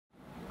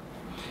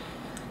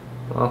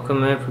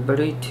Welcome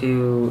everybody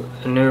to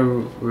a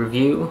new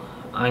review.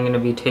 I'm going to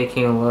be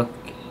taking a look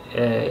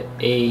at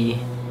a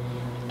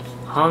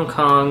Hong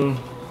Kong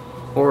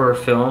horror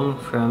film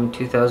from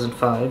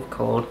 2005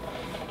 called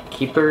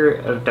Keeper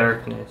of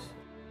Darkness.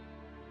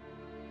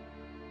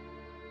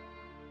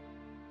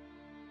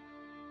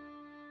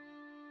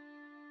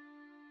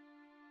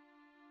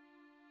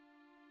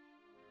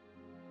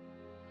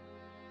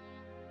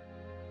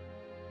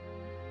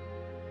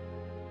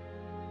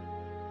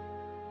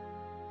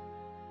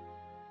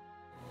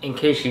 In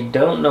case you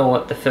don't know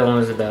what the film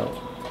is about,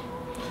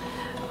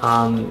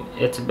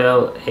 it's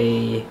about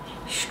a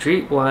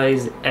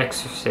streetwise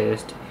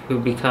exorcist who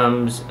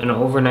becomes an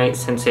overnight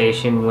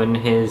sensation when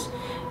his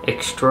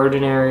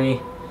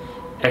extraordinary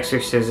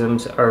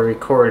exorcisms are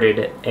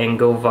recorded and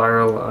go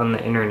viral on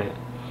the internet.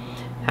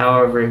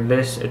 However,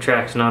 this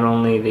attracts not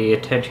only the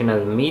attention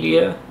of the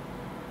media,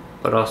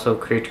 but also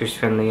creatures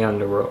from the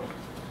underworld.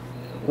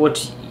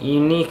 What's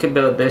unique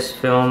about this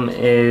film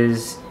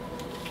is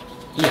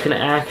you can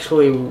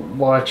actually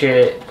watch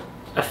it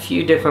a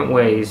few different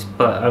ways,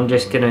 but I'm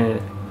just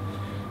gonna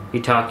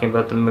be talking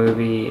about the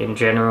movie in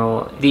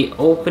general. The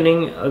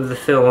opening of the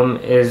film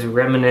is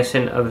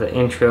reminiscent of the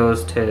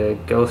intros to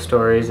ghost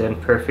stories and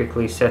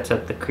perfectly sets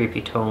up the creepy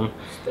tone.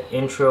 The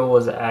intro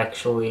was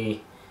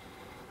actually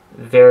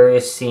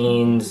various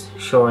scenes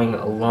showing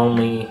a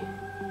lonely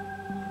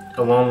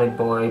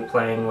boy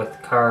playing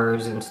with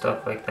cars and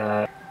stuff like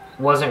that.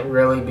 Wasn't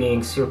really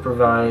being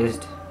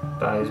supervised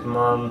by his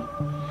mom.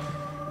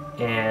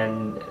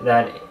 And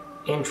that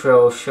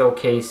intro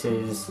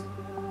showcases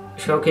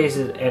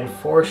and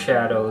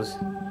foreshadows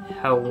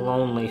how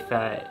lonely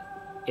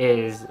Fat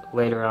is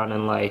later on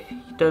in life.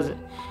 He doesn't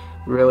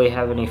really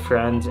have any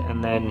friends,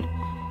 and then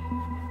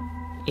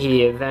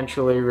he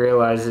eventually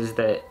realizes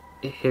that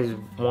his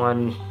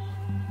one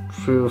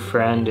true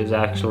friend is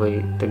actually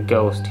the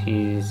ghost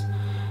he's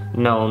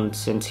known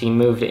since he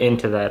moved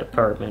into that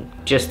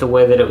apartment. Just the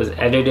way that it was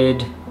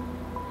edited,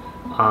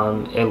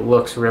 it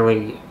looks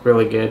really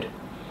good.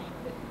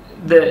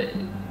 The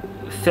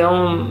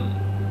film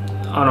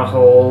on a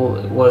whole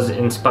was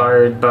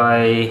inspired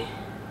by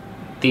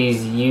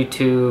these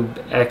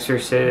YouTube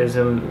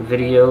exorcism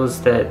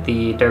videos that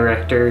the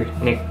director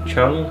Nick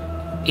Chung,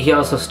 he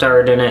also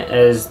starred in it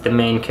as the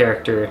main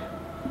character,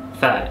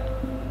 Fat.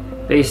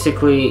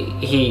 Basically,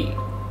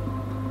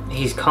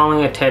 he's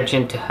calling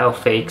attention to how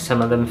fake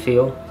some of them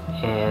feel,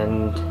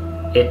 and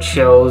it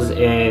shows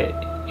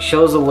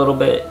a little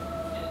bit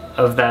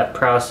of that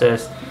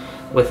process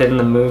within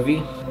the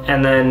movie.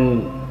 And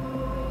then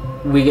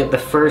we get the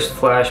first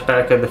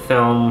flashback of the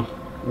film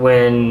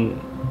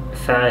when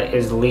Fat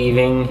is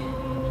leaving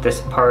this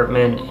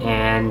apartment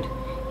and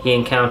he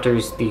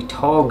encounters the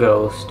tall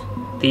ghost.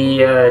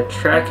 The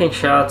tracking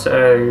shots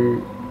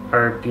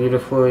are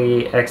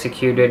beautifully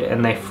executed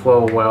and they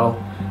flow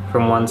well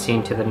from one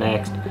scene to the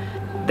next.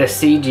 The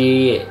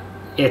CG,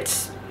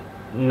 it's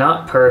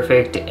not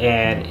perfect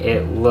and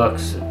it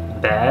looks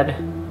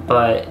bad,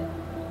 but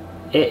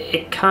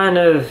it kind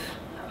of,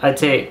 I'd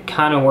say it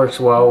kind of works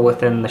well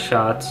within the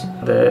shots.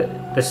 The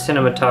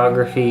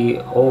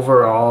cinematography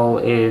overall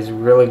is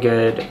really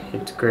good.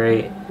 It's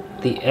great.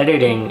 The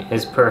editing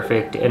is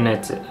perfect in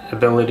its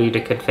ability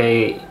to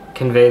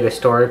convey the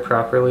story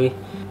properly.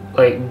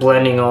 Like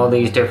blending all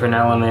these different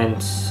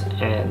elements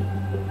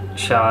and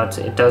shots,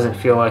 it doesn't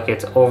feel like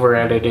it's over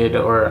edited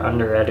or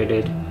under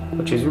edited,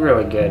 which is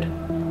really good.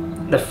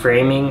 The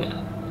framing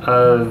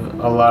of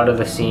a lot of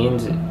the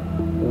scenes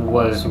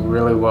was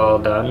really well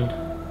done,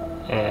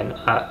 and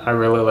I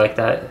really like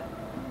that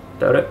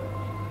about it.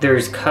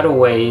 There's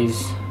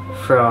cutaways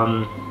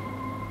from,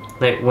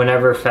 like,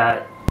 whenever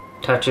Fat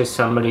touches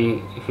somebody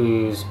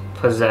who's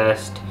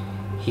possessed,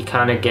 he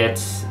kind of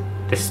gets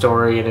the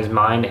story in his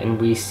mind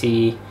and we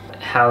see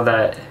how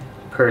that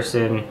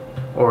person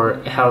or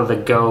how the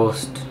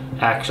ghost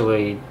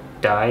actually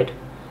died.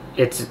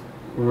 It's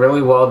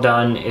really well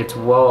done. It's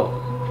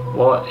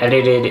well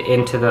edited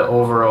into the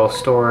overall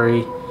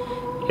story.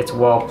 It's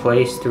well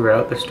placed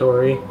throughout the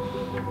story.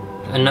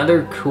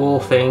 Another cool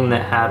thing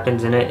that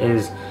happens in it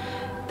is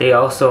they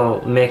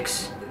also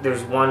mix,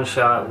 there's one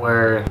shot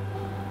where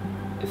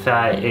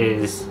Fat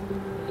is,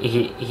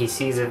 he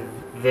sees a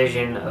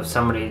vision of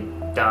somebody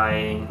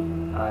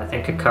dying, I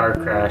think a car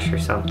crash or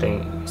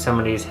something,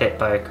 somebody's hit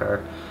by a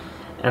car,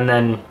 and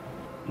then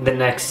the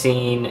next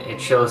scene it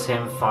shows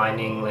him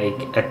finding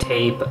like a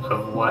tape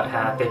of what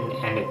happened,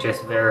 and it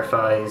just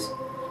verifies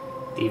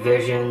the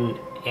vision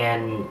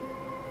and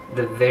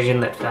the vision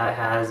that Fat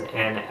has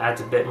and adds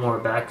a bit more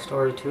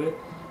backstory to it.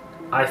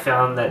 I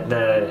found that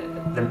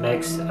the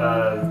mix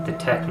of the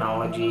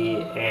technology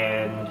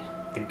and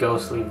the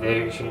ghostly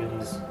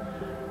visions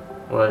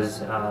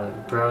was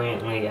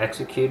brilliantly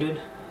executed.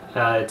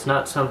 It's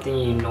not something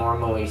you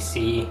normally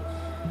see.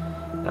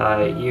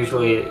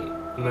 Usually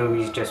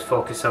movies just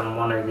focus on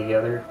one or the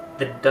other.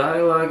 The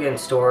dialogue and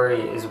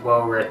story is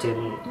well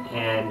written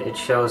and it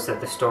shows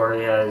that the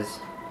story has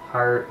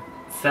heart.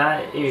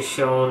 Fat is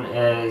shown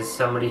as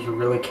somebody who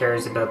really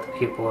cares about the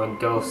people and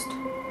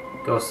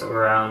ghosts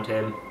around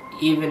him.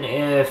 even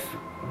if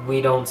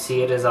we don't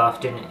see it as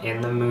often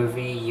in the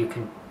movie, you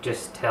can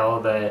just tell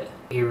that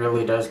he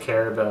really does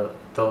care about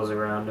those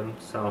around him.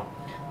 So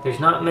there's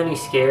not many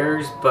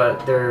scares,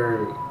 but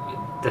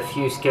the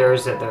few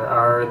scares that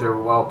they're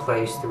well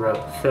placed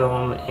throughout the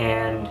film,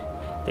 and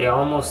they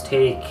almost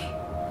take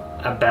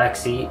a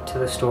backseat to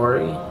the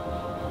story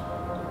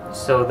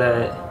so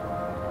that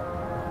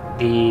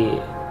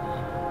the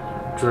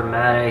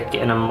dramatic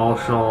and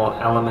emotional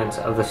elements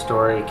of the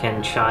story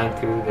can shine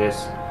through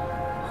this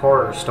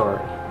horror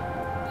story.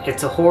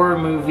 It's a horror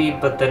movie,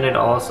 but then it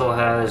also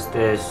has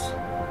this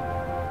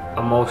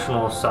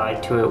emotional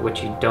side to it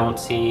which you don't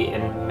see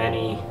in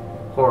many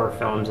horror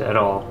films at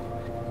all.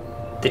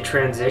 The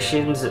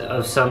transitions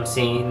of some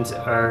scenes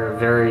are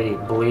very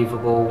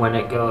believable when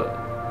it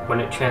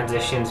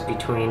transitions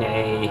between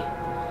the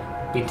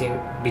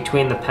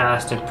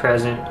past and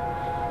present.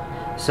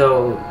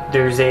 So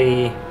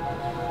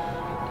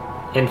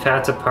in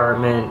Fat's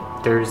apartment,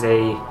 there's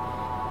a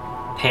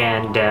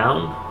pan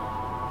down,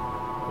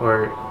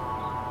 or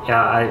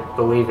yeah, I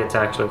believe it's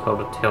actually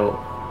called a tilt.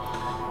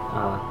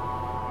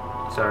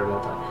 Sorry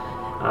about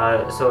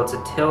that. So it's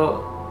a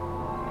tilt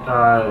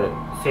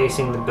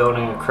facing the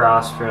building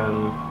across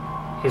from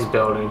his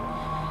building,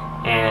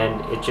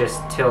 and it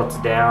just tilts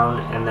down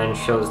and then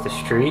shows the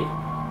street,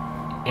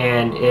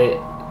 and it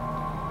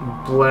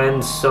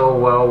blends so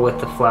well with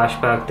the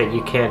flashback that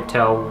you can't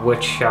tell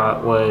which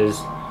shot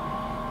was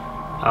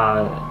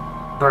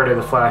part of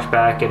the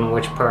flashback and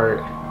which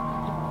part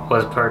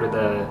was part of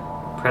the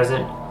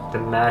present. The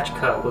match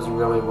cut was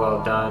really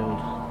well done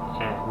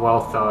and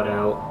well thought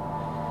out.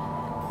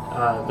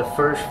 The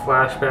first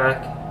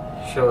flashback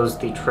shows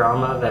the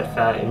trauma that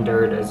Fat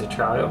endured as a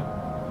child.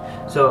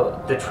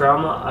 So the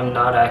trauma, I'm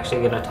not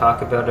actually going to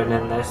talk about it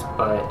in this,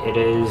 but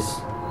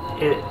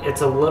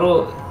it's a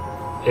little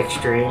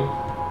extreme,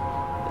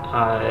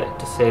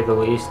 to say the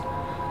least.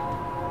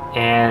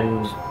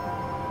 And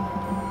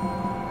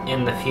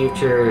in the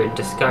future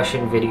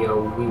discussion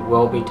video, we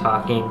will be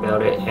talking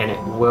about it, and it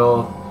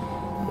will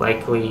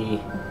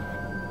likely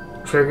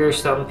trigger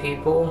some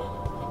people,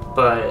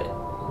 but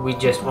we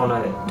just want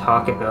to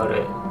talk about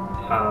it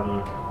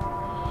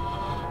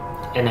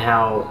and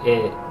how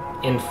it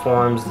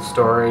informs the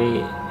story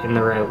in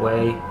the right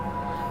way,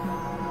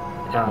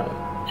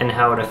 and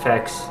how it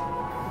affects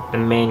the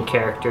main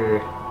character,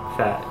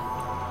 Fat.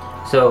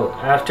 So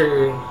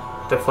after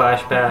the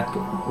flashback,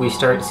 we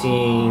start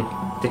seeing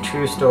the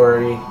true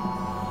story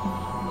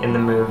in the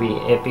movie.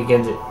 It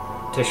begins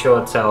to show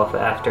itself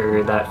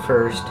after that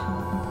first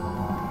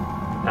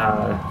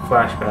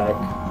flashback,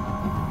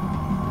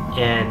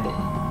 and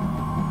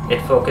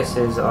it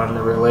focuses on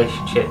the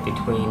relationship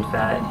between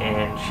Fat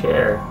and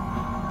Cher.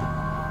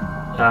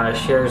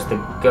 Cher's the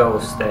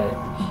ghost that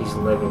he's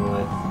living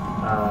with.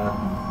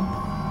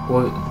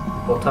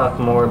 We'll talk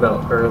more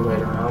about her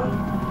later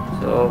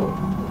on. So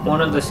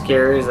one of the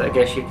scares, I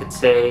guess you could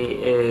say,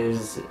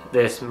 is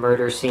this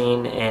murder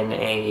scene in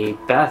a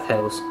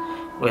bathhouse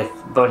with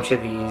a bunch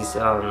of these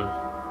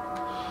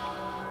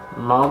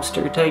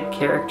mobster type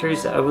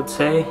characters, I would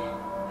say.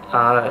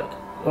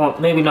 Well,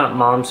 maybe not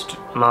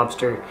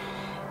mobster.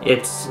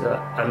 It's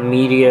a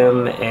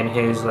medium and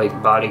his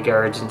like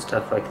bodyguards and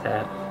stuff like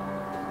that.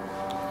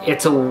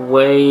 It's a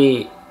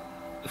way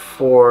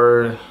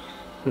for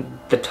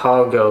the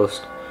tall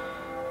ghost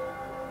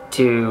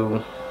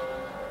to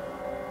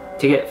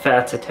get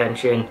Fat's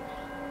attention.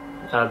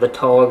 The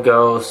tall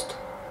ghost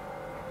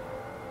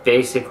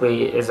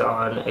basically is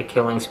on a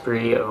killing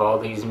spree of all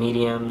these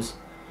mediums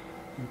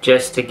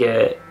just to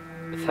get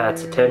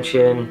Fat's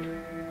attention,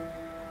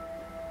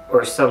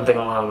 or something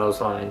along those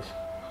lines.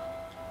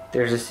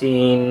 There's a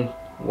scene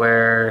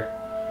where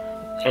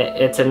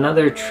it's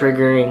another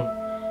triggering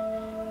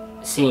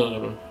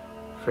scene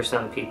for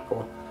some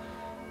people,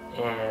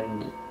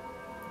 and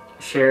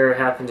Cher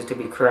happens to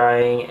be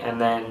crying, and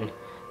then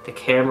the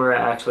camera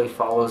actually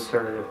follows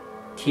her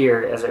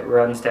tear as it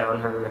runs down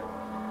her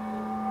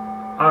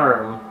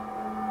arm,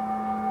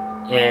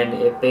 and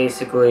it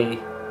basically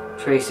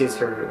traces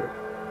her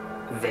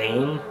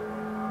vein,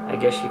 I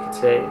guess you could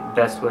say,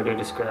 best way to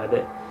describe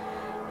it.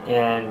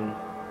 And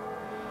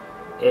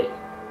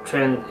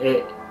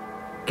it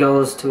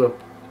goes to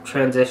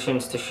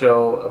transitions to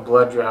show a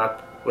blood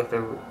drop with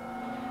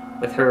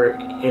her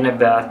in a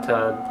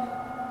bathtub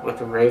with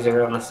a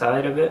razor on the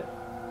side of it.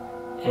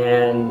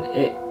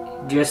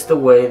 And just the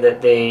way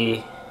that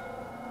they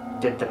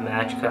did the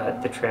match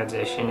cut, the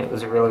transition, it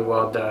was really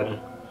well done.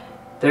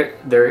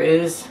 There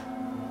is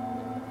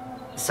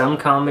some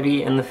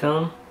comedy in the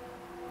film,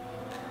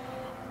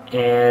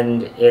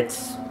 and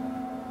it's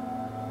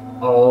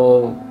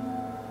all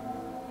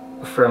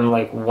from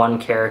like one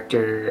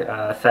character.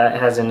 Fat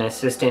has an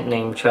assistant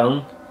named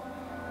Chung.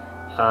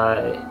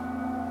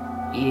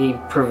 He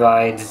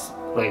provides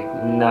like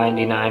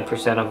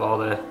 99% of all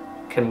the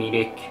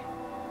comedic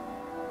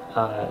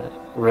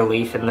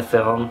relief in the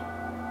film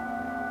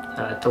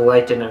to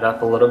lighten it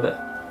up a little bit.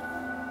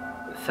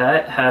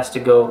 Fat has to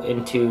go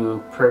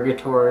into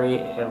purgatory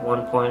at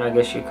one point, I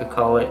guess you could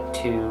call it,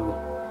 to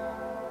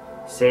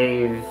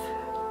save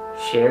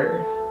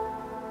Cher,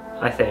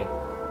 I think.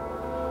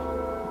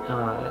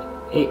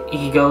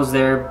 He goes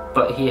there,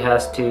 but he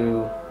has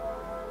to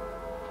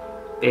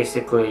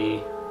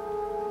basically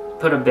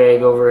put a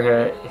bag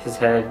over his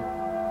head,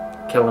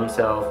 kill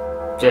himself,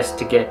 just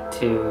to get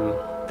to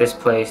this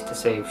place to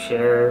save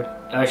Cher.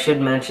 I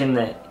should mention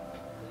that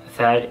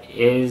Fat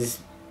is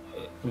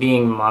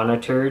being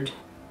monitored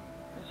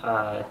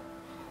by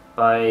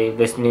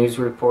this news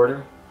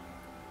reporter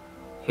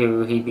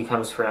who he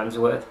becomes friends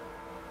with.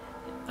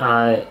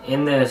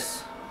 In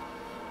this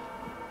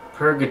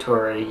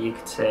purgatory, you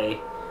could say,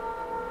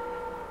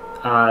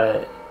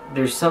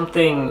 there's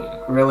something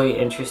really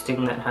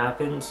interesting that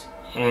happens,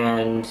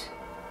 and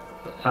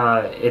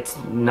it's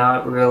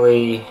not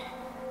really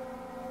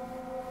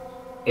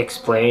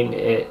explained.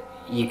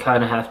 You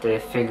kind of have to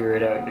figure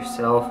it out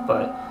yourself,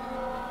 but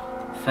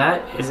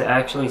Fat is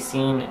actually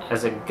seen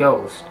as a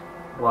ghost,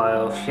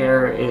 while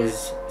Cher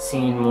is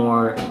seen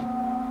more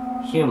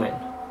human.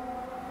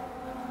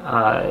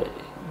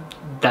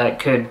 That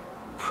could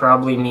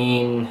probably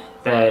mean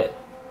that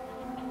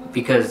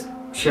because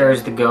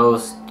Cher's the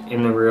ghost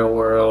in the real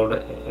world,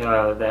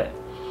 that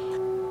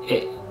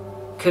it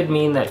could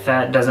mean that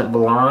Fat doesn't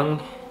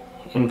belong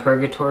in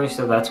purgatory,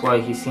 so that's why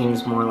he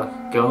seems more like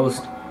a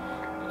ghost,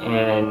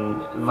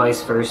 and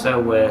vice versa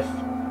with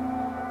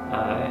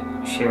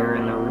Cher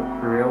in the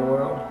real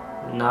world.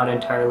 Not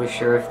entirely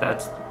sure if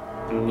that's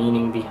the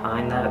meaning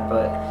behind that,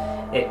 but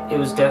it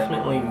was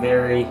definitely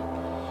very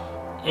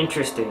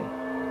interesting.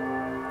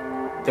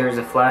 There's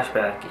a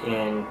flashback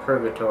in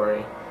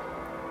Purgatory,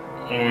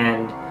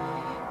 and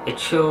it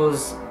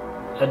shows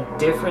a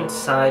different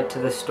side to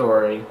the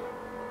story,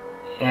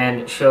 and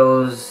it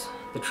shows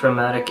the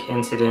traumatic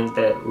incident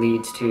that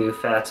leads to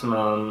Fat's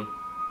mom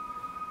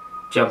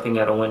jumping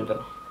out a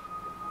window.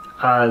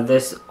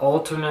 This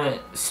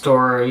alternate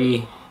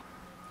story,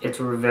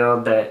 it's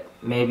revealed that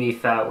maybe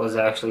Fat was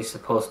actually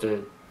supposed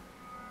to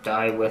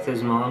die with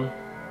his mom.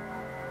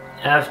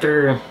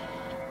 After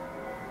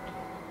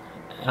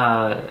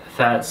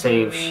Fat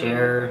saves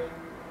Cher,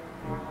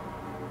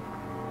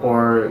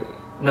 or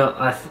no,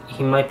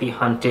 he might be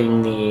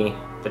hunting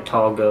the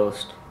tall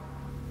ghost.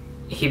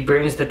 He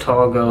brings the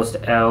tall ghost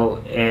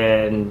out,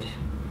 and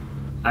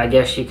I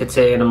guess you could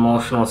say an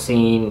emotional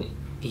scene.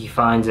 He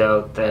finds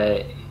out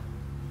that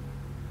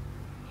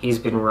he's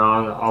been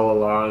wrong all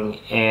along,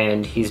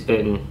 and he's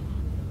been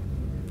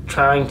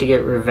trying to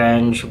get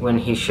revenge when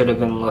he should have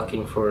been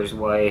looking for his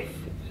wife.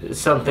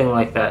 Something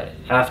like that.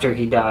 After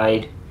he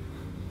died,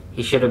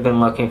 he should have been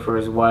looking for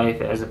his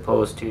wife as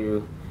opposed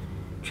to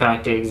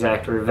trying to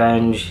exact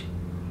revenge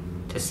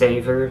to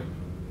save her.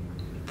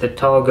 The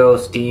tall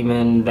ghost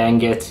demon then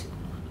gets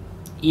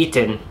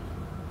eaten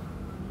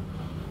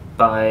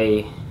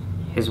by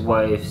his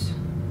wife's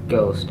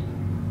ghost,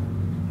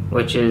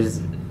 which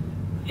is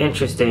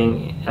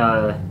interesting,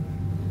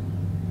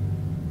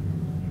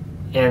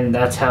 and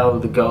that's how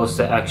the ghosts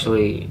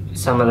actually,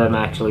 some of them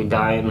actually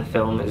die in the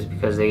film, is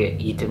because they get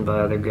eaten by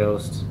other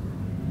ghosts.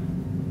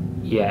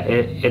 Yeah,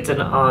 it's an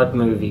odd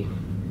movie.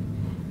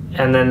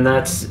 And then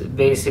that's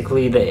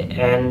basically the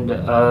end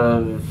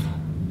of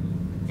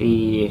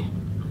the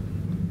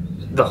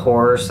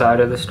horror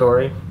side of the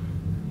story.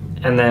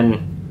 And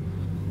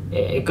then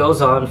it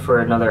goes on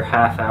for another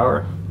half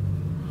hour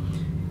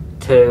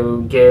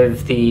to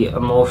give the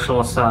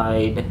emotional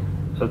side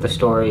of the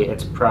story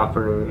its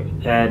proper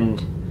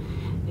end.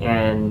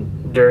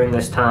 And during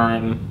this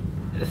time,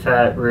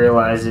 Fat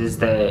realizes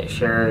that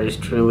Cher is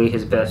truly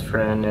his best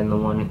friend and the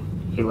one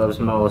he loves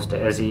most,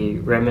 as he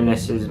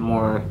reminisces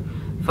more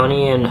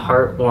funny and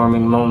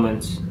heartwarming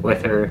moments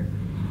with her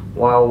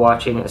while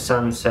watching a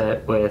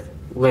sunset with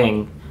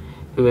Ling,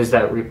 who is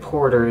that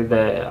reporter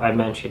that I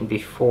mentioned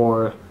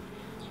before.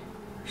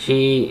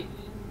 She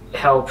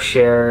helps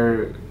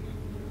Cher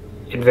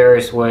in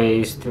various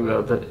ways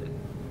throughout the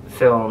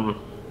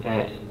film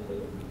and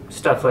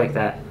stuff like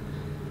that.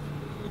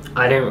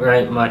 I didn't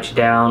write much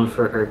down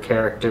for her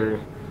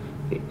character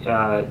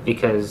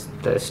because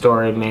the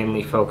story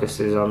mainly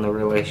focuses on the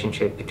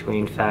relationship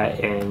between Fat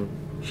and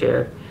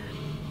Cher.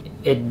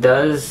 It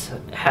does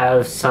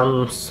have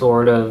some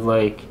sort of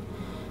like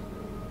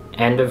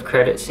end of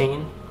credit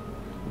scene,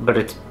 but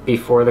it's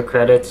before the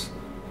credits,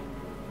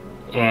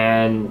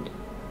 and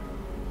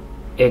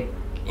it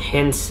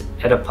hints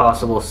at a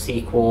possible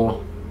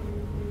sequel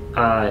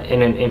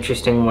in an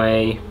interesting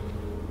way.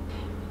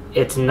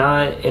 It's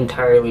not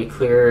entirely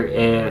clear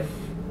if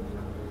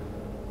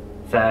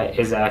Fat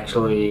is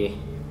actually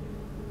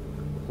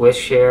with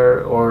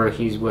Cher or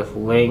he's with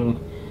Ling.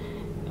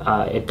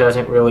 It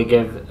doesn't really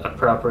give a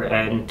proper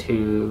end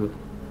to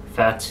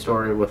Fat's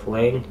story with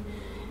Ling,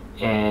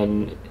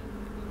 and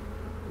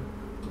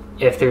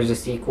if there's a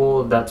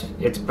sequel,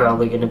 it's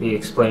probably going to be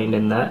explained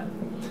in that.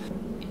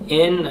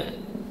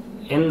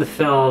 In the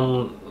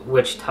film,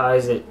 which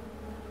ties it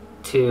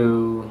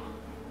to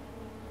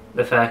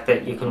the fact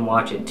that you can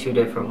watch it two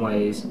different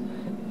ways,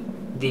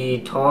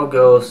 the tall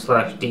ghost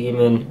 /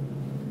 demon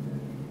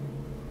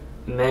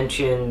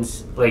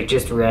mentions, like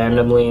just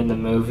randomly in the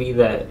movie,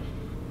 that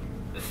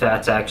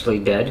Fat's actually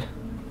dead,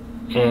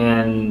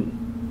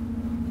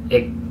 and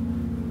it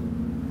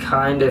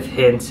kind of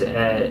hints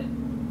at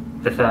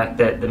the fact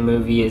that the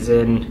movie is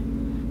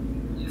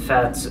in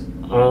Fat's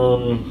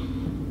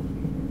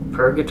own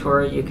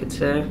purgatory, you could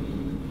say,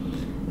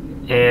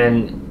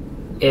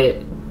 and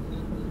it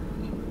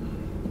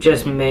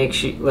just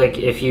makes you, like,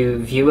 if you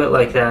view it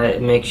like that,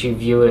 it makes you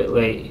view it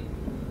like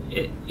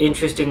an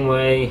interesting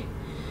way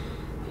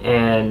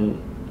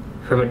and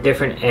from a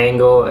different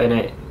angle, and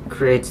it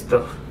creates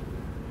the,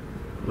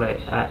 like,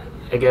 I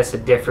guess a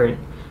different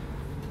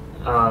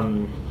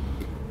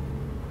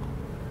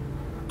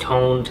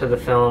tone to the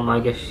film, I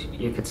guess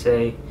you could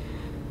say.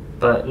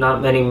 But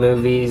not many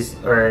movies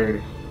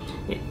you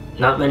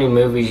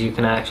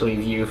can actually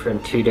view from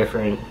two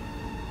different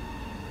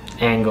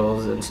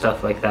angles and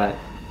stuff like that.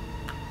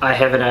 I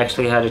haven't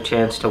actually had a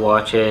chance to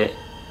watch it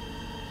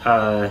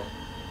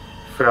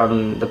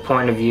from the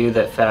point of view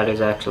that Fat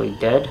is actually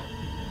dead,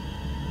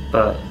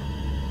 but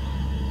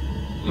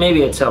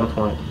maybe at some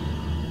point.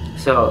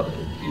 So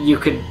you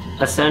could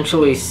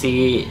essentially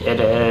see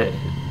it,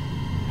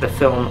 the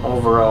film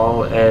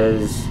overall,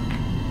 as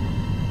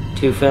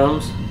two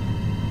films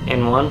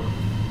in one.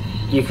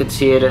 You could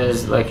see it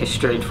as like a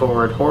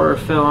straightforward horror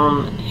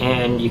film,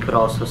 and you could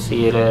also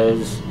see it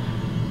as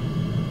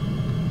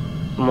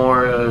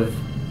more of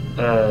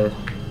a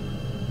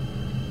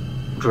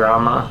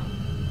drama.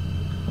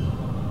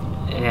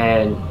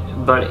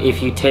 But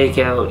if you take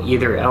out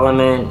either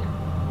element,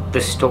 the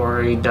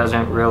story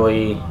doesn't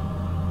really,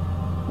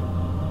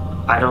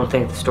 I don't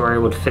think the story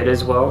would fit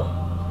as well,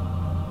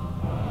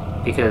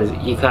 because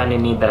you kind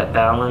of need that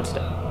balance.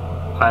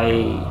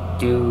 I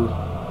do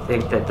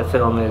think that the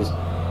film is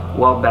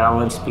well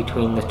balanced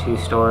between the two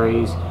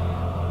stories,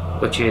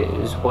 which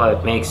is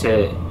what makes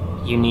it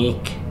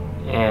unique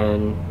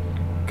and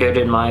good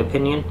in my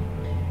opinion.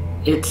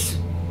 It's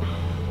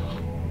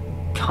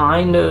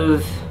kind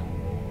of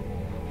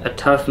a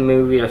tough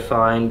movie to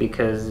find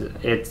because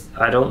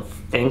I don't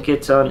think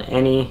it's on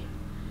any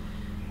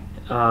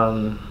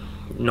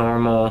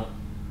normal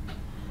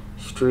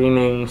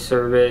streaming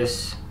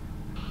service.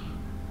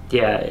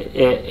 Yeah,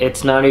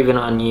 it's not even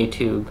on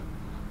YouTube,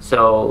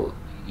 so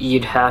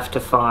you'd have to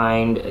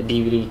find a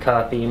DVD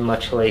copy,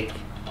 much like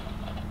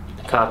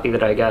the copy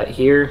that I got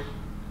here.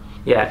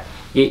 Yeah,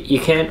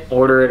 you can't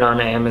order it on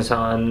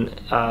Amazon.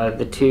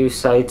 The two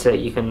sites that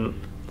you can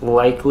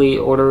likely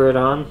order it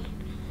on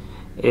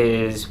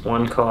is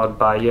one called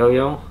Buy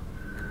Yo-Yo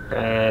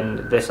and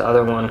this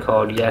other one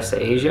called Yes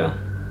Asia.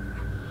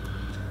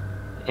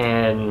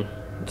 And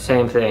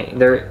same thing,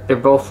 they're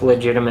both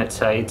legitimate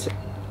sites.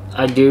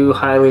 I do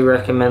highly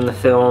recommend the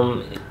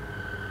film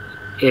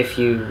if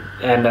you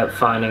end up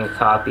finding a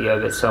copy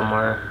of it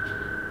somewhere.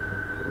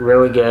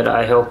 Really good.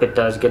 I hope it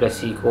does get a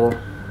sequel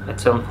at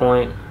some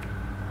point.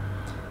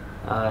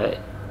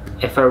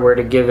 If I were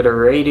to give it a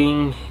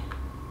rating,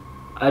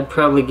 I'd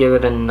probably give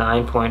it a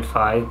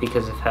 9.5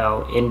 because of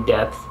how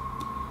in-depth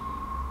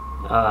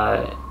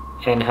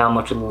and how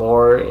much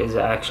lore is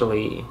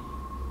actually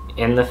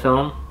in the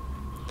film,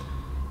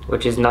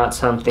 which is not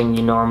something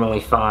you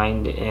normally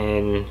find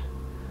in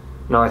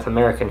North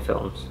American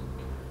films.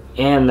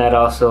 And that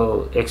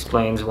also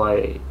explains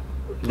why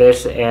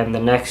this and the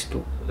next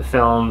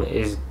film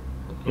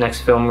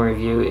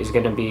review is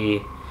going to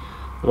be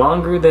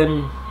longer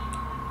than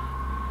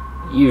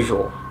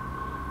usual,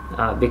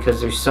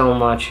 because there's so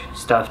much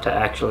stuff to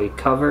actually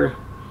cover.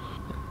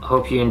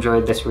 Hope you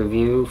enjoyed this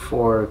review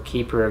for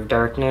Keeper of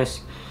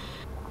Darkness.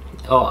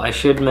 Oh, I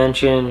should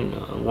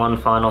mention one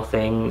final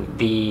thing.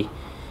 The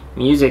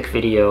music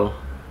video,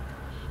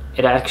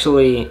 it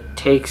actually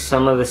takes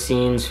some of the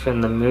scenes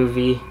from the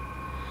movie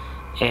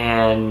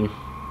and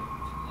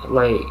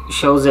like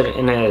shows it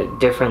in a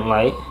different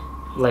light.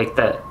 Like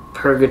that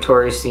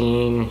purgatory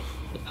scene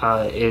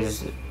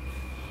is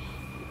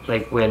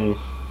like when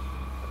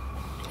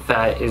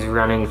Fat is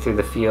running through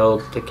the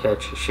field to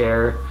catch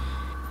Cher.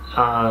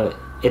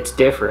 It's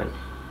different,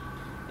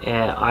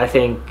 and I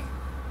think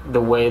the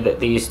way that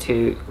these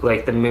two,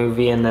 like the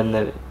movie and then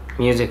the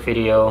music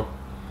video,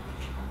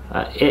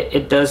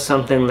 it does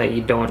something that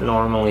you don't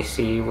normally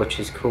see, which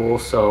is cool.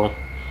 So,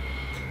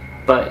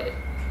 but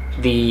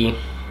the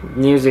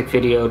music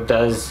video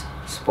does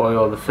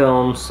spoil the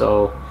film,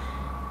 so,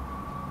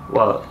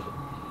 well,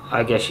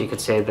 I guess you could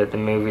say that the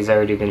movie's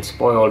already been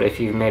spoiled if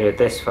you've made it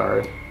this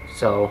far.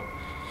 So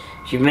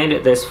if you've made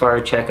it this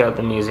far, check out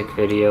the music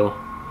video.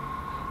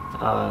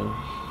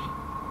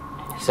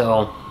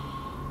 So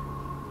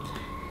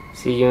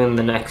see you in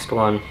the next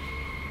one.